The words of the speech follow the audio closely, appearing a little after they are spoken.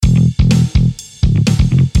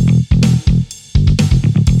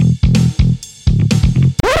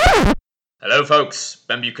Hello folks,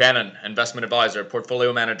 Ben Buchanan, investment advisor,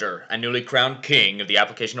 portfolio manager, and newly crowned king of the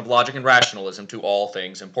application of logic and rationalism to all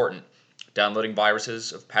things important, downloading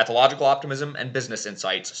viruses of pathological optimism and business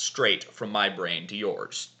insights straight from my brain to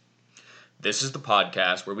yours. This is the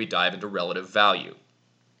podcast where we dive into relative value.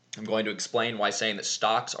 I'm going to explain why saying that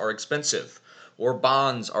stocks are expensive or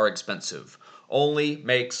bonds are expensive only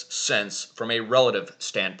makes sense from a relative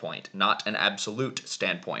standpoint, not an absolute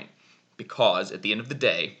standpoint, because at the end of the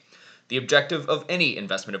day, the objective of any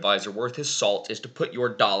investment advisor worth his salt is to put your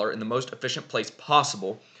dollar in the most efficient place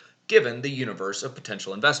possible given the universe of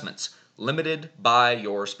potential investments, limited by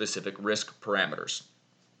your specific risk parameters.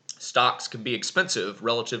 Stocks can be expensive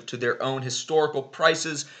relative to their own historical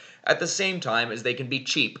prices at the same time as they can be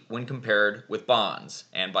cheap when compared with bonds,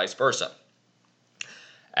 and vice versa.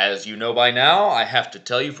 As you know by now, I have to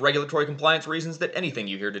tell you for regulatory compliance reasons that anything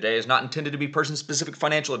you hear today is not intended to be person-specific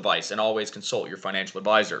financial advice, and always consult your financial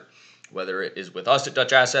advisor, whether it is with us at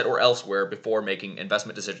Dutch Asset or elsewhere, before making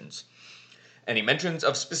investment decisions. Any mentions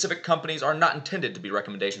of specific companies are not intended to be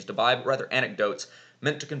recommendations to buy, but rather anecdotes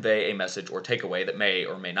meant to convey a message or takeaway that may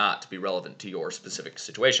or may not be relevant to your specific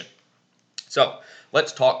situation. So,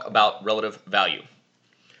 let's talk about relative value.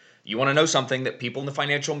 You want to know something that people in the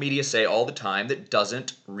financial media say all the time that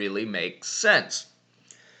doesn't really make sense.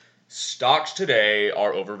 Stocks today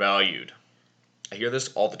are overvalued. I hear this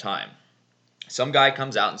all the time. Some guy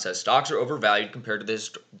comes out and says stocks are overvalued compared to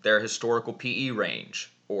their historical PE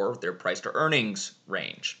range, or their price to earnings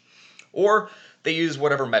range, or they use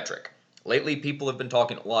whatever metric. Lately, people have been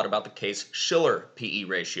talking a lot about the Case-Shiller PE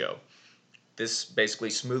ratio. This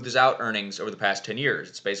basically smooths out earnings over the past 10 years.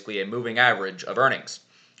 It's basically a moving average of earnings.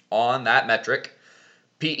 On that metric,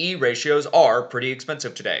 PE ratios are pretty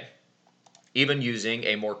expensive today. Even using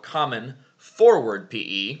a more common forward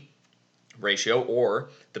PE ratio, or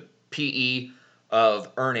the PE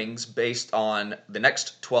of earnings based on the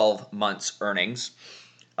next 12 months' earnings,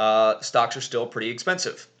 stocks are still pretty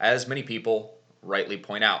expensive, as many people rightly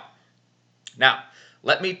point out. Now,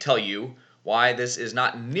 let me tell you why this is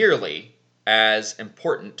not nearly as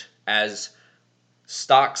important as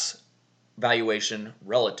stocks valuation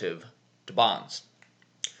relative to bonds.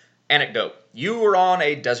 Anecdote: you were on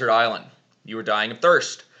a desert island. You were dying of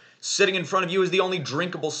thirst. Sitting in front of you is the only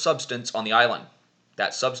drinkable substance on the island.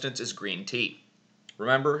 That substance is green tea.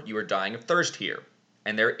 Remember, you are dying of thirst here,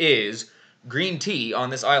 and there is green tea on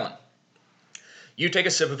this island. You take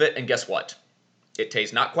a sip of it, and guess what? It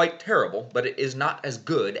tastes not quite terrible, but it is not as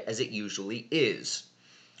good as it usually is.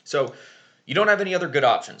 So, you don't have any other good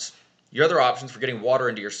options. Your other options for getting water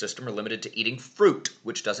into your system are limited to eating fruit,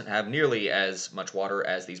 which doesn't have nearly as much water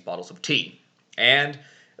as these bottles of tea. And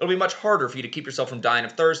it'll be much harder for you to keep yourself from dying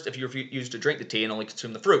of thirst if you refuse to drink the tea and only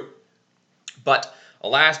consume the fruit. But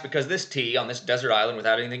alas, because this tea on this desert island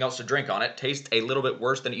without anything else to drink on it tastes a little bit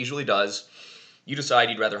worse than it usually does, you decide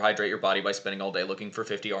you'd rather hydrate your body by spending all day looking for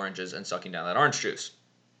 50 oranges and sucking down that orange juice.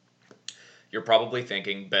 You're probably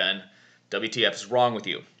thinking, Ben, WTF is wrong with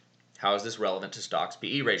you? How is this relevant to stocks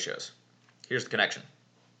PE ratios? Here's the connection.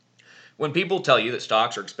 When people tell you that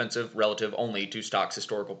stocks are expensive relative only to stocks'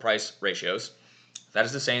 historical price ratios, that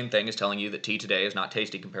is the same thing as telling you that tea today is not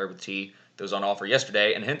tasty compared with tea that was on offer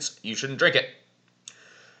yesterday, and hence you shouldn't drink it.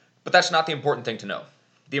 But that's not the important thing to know.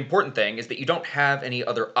 The important thing is that you don't have any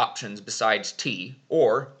other options besides tea,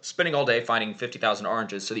 or spending all day finding 50,000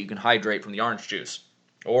 oranges so that you can hydrate from the orange juice.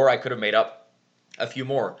 Or I could have made up a few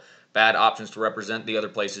more bad options to represent the other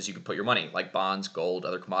places you could put your money, like bonds, gold,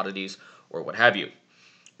 other commodities, or what have you.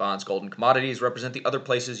 Bonds, gold, and commodities represent the other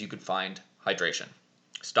places you could find hydration.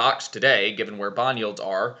 Stocks today, given where bond yields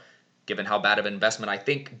are, given how bad of an investment I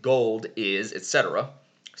think gold is, etc.,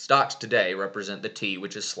 stocks today represent the tea,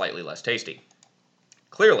 which is slightly less tasty.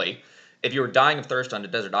 Clearly, if you are dying of thirst on a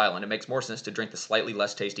desert island, it makes more sense to drink the slightly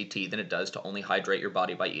less tasty tea than it does to only hydrate your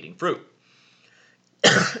body by eating fruit.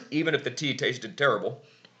 Even if the tea tasted terrible,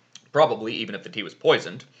 probably even if the tea was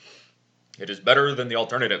poisoned, it is better than the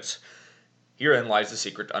alternatives. Herein lies the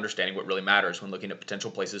secret to understanding what really matters when looking at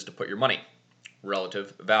potential places to put your money: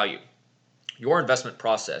 relative value. Your investment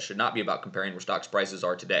process should not be about comparing where stocks prices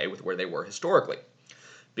are today with where they were historically,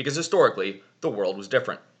 because historically, the world was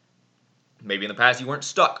different. Maybe in the past you weren't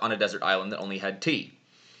stuck on a desert island that only had tea.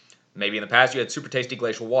 Maybe in the past you had super tasty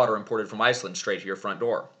glacial water imported from Iceland straight to your front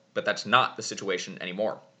door, but that's not the situation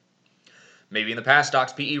anymore. Maybe in the past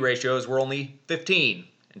stocks PE ratios were only 15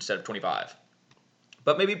 instead of 25.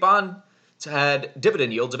 But maybe bonds had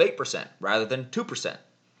dividend yields of 8% rather than 2%.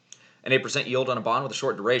 An 8% yield on a bond with a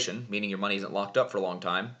short duration, meaning your money isn't locked up for a long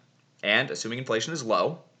time, and assuming inflation is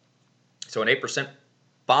low, so an 8%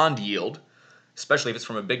 bond yield, especially if it's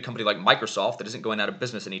from a big company like Microsoft that isn't going out of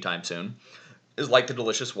business anytime soon, is like the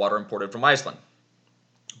delicious water imported from Iceland.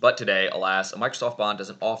 But today, alas, a Microsoft bond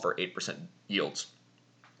doesn't offer 8% yields.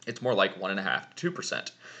 It's more like 1.5% to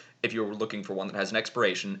 2% if you're looking for one that has an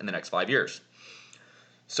expiration in the next 5 years.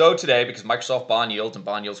 So today, because Microsoft bond yields and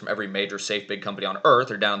bond yields from every major safe big company on earth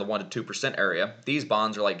are down in the 1% to 2% area, these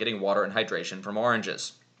bonds are like getting water and hydration from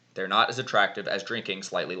oranges. They're not as attractive as drinking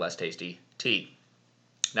slightly less tasty tea.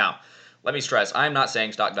 Now, let me stress, I am not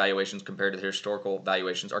saying stock valuations compared to their historical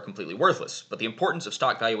valuations are completely worthless, but the importance of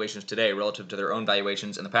stock valuations today relative to their own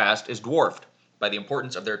valuations in the past is dwarfed by the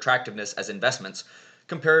importance of their attractiveness as investments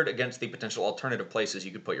compared against the potential alternative places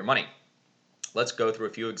you could put your money. Let's go through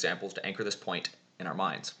a few examples to anchor this point in our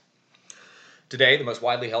minds. Today, the most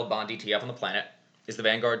widely held bond ETF on the planet is the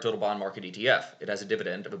Vanguard Total Bond Market ETF. It has a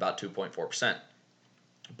dividend of about 2.4%.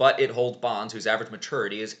 But it holds bonds whose average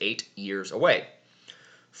maturity is 8 years away.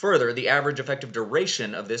 Further, the average effective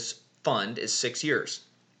duration of this fund is 6 years.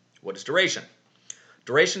 What is duration?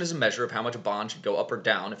 Duration is a measure of how much a bond should go up or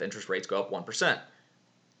down if interest rates go up 1%.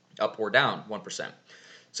 Up or down 1%.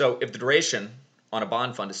 So if the duration on a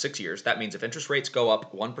bond fund is 6 years, that means if interest rates go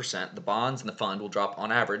up 1%, the bonds in the fund will drop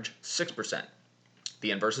on average 6%.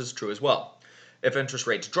 The inverse is true as well. If interest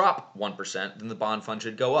rates drop 1%, then the bond fund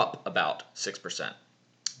should go up about 6%.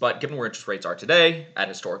 But given where interest rates are today, at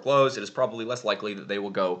historic lows, it is probably less likely that they will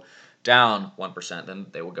go down 1% than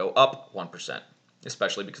they will go up 1%,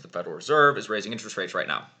 especially because the Federal Reserve is raising interest rates right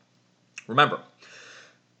now. Remember,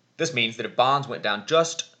 this means that if bonds went down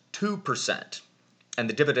just 2% and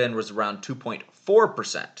the dividend was around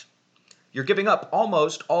 2.4%, you're giving up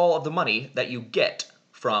almost all of the money that you get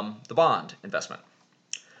from the bond investment.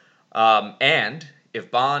 And if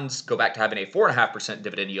bonds go back to having a 4.5%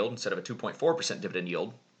 dividend yield instead of a 2.4% dividend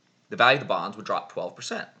yield, the value of the bonds would drop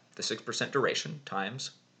 12%. The 6% duration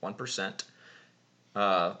times 1%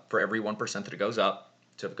 for every 1% that it goes up.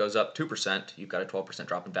 So if it goes up 2%, you've got a 12%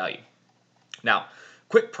 drop in value. Now,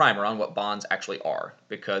 quick primer on what bonds actually are,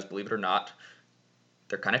 because believe it or not,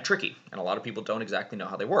 they're kind of tricky, and a lot of people don't exactly know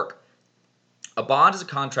how they work. A bond is a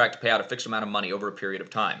contract to pay out a fixed amount of money over a period of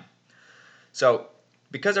time. So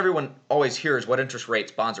because everyone always hears what interest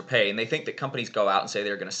rates bonds are paying, they think that companies go out and say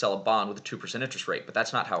they're going to sell a bond with a 2% interest rate, but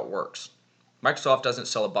that's not how it works. Microsoft doesn't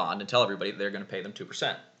sell a bond and tell everybody that they're going to pay them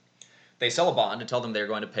 2%. They sell a bond and tell them they're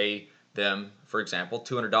going to pay them, for example,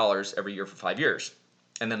 $200 every year for 5 years.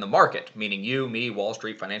 And then the market, meaning you, me, Wall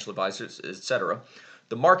Street, financial advisors, etc.,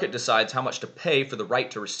 the market decides how much to pay for the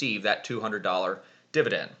right to receive that $200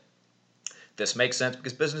 dividend. This makes sense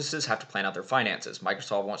because businesses have to plan out their finances.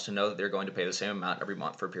 Microsoft wants to know that they're going to pay the same amount every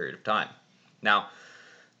month for a period of time. Now,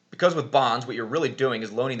 because with bonds, what you're really doing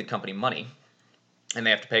is loaning the company money, and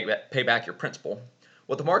they have to pay back your principal,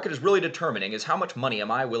 what the market is really determining is how much money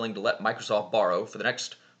am I willing to let Microsoft borrow for the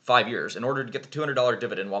next 5 years in order to get the $200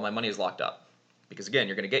 dividend while my money is locked up. Because again,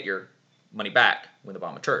 you're going to get your money back when the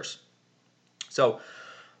bond matures. So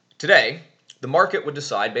today, the market would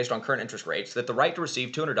decide, based on current interest rates, that the right to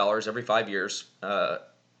receive $200 every 5 years,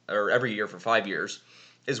 or every year for 5 years,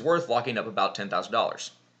 is worth locking up about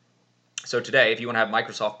 $10,000. So today, if you want to have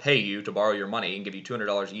Microsoft pay you to borrow your money and give you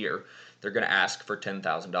 $200 a year, they're going to ask for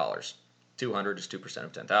 $10,000. 200 is 2%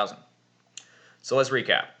 of 10,000. So let's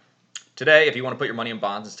recap. Today, if you want to put your money in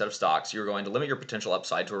bonds instead of stocks, you're going to limit your potential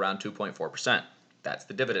upside to around 2.4%. That's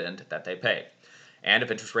the dividend that they pay. And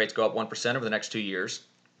if interest rates go up 1% over the next 2 years,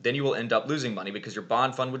 then you will end up losing money because your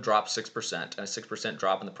bond fund would drop 6%, and a 6%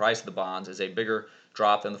 drop in the price of the bonds is a bigger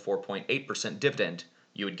drop than the 4.8% dividend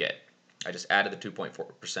you would get. I just added the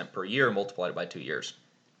 2.4% per year and multiplied it by 2 years.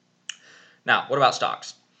 Now, what about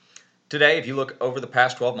stocks? Today, if you look over the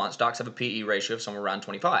past 12 months, stocks have a PE ratio of somewhere around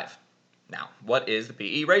 25. Now, what is the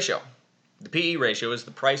PE ratio? The PE ratio is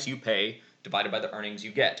the price you pay divided by the earnings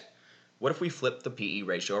you get. What if we flip the PE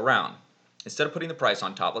ratio around? Instead of putting the price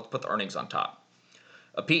on top, let's put the earnings on top.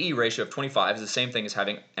 A PE ratio of 25 is the same thing as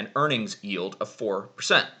having an earnings yield of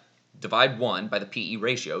 4%. Divide 1 by the PE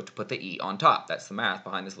ratio to put the E on top. That's the math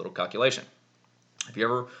behind this little calculation. If you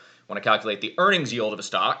ever want to calculate the earnings yield of a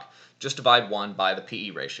stock, just divide 1 by the PE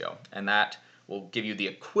ratio, and that will give you the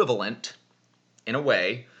equivalent, in a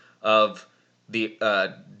way, of the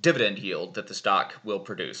dividend yield that the stock will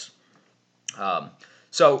produce.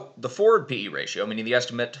 So the forward PE ratio, meaning the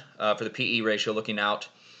estimate for the PE ratio looking out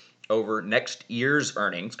over next year's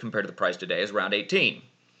earnings compared to the price today, is around 18.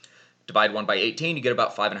 Divide 1 by 18, you get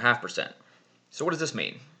about 5.5%. So what does this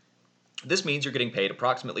mean? This means you're getting paid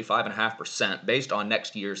approximately 5.5% based on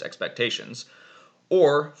next year's expectations,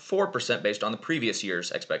 or 4% based on the previous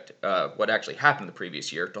year's what actually happened the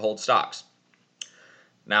previous year to hold stocks.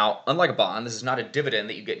 Now, unlike a bond, this is not a dividend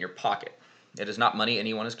that you get in your pocket. It is not money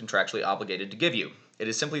anyone is contractually obligated to give you. It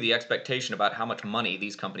is simply the expectation about how much money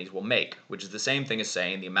these companies will make, which is the same thing as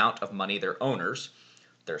saying the amount of money their owners,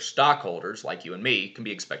 their stockholders, like you and me, can be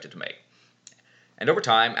expected to make. And over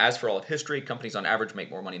time, as for all of history, companies on average make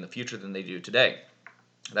more money in the future than they do today.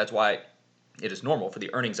 That's why it is normal for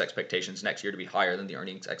the earnings expectations next year to be higher than the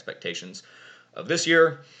earnings expectations of this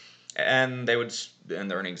year, and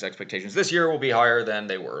the earnings expectations this year will be higher than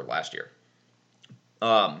they were last year.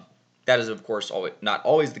 That is, of course, not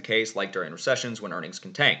always the case, like during recessions when earnings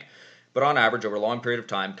can tank. But on average, over a long period of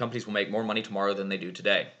time, companies will make more money tomorrow than they do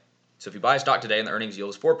today. So if you buy a stock today and the earnings yield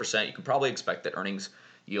is 4%, you can probably expect that earnings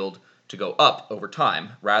yield to go up over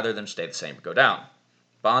time rather than stay the same or go down.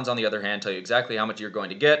 Bonds, on the other hand, tell you exactly how much you're going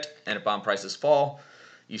to get, and if bond prices fall,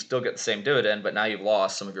 you still get the same dividend, but now you've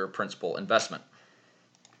lost some of your principal investment.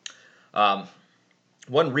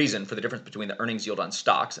 One reason for the difference between the earnings yield on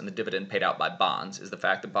stocks and the dividend paid out by bonds is the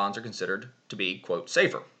fact that bonds are considered to be, quote,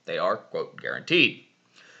 safer. They are, quote, guaranteed.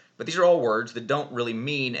 But these are all words that don't really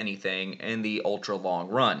mean anything in the ultra long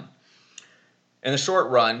run. In the short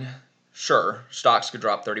run, sure, stocks could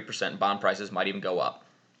drop 30% and bond prices might even go up.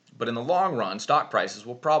 But in the long run, stock prices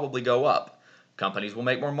will probably go up. Companies will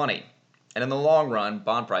make more money. And in the long run,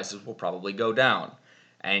 bond prices will probably go down.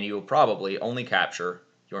 And you will probably only capture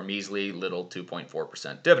your measly little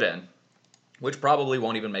 2.4% dividend, which probably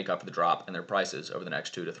won't even make up for the drop in their prices over the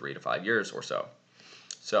next 2 to 3 to 5 years or so.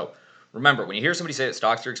 So remember, when you hear somebody say that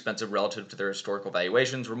stocks are expensive relative to their historical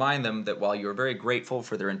valuations, remind them that while you are very grateful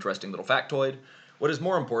for their interesting little factoid, what is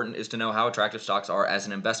more important is to know how attractive stocks are as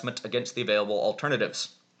an investment against the available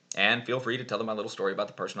alternatives. And feel free to tell them my little story about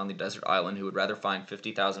the person on the desert island who would rather find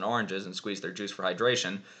 50,000 oranges and squeeze their juice for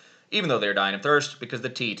hydration, even though they're dying of thirst, because the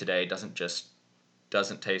tea today doesn't taste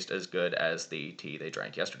as good as the tea they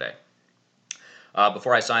drank yesterday.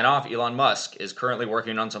 Before I sign off, Elon Musk is currently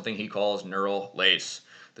working on something he calls Neural Lace.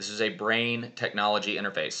 This is a brain technology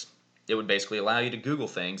interface. It would basically allow you to Google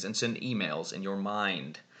things and send emails in your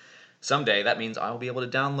mind. Someday, that means I will be able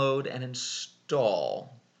to download and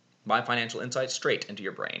install my financial insights straight into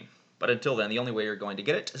your brain. But until then, the only way you're going to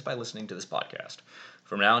get it is by listening to this podcast.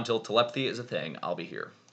 From now until telepathy is a thing, I'll be here.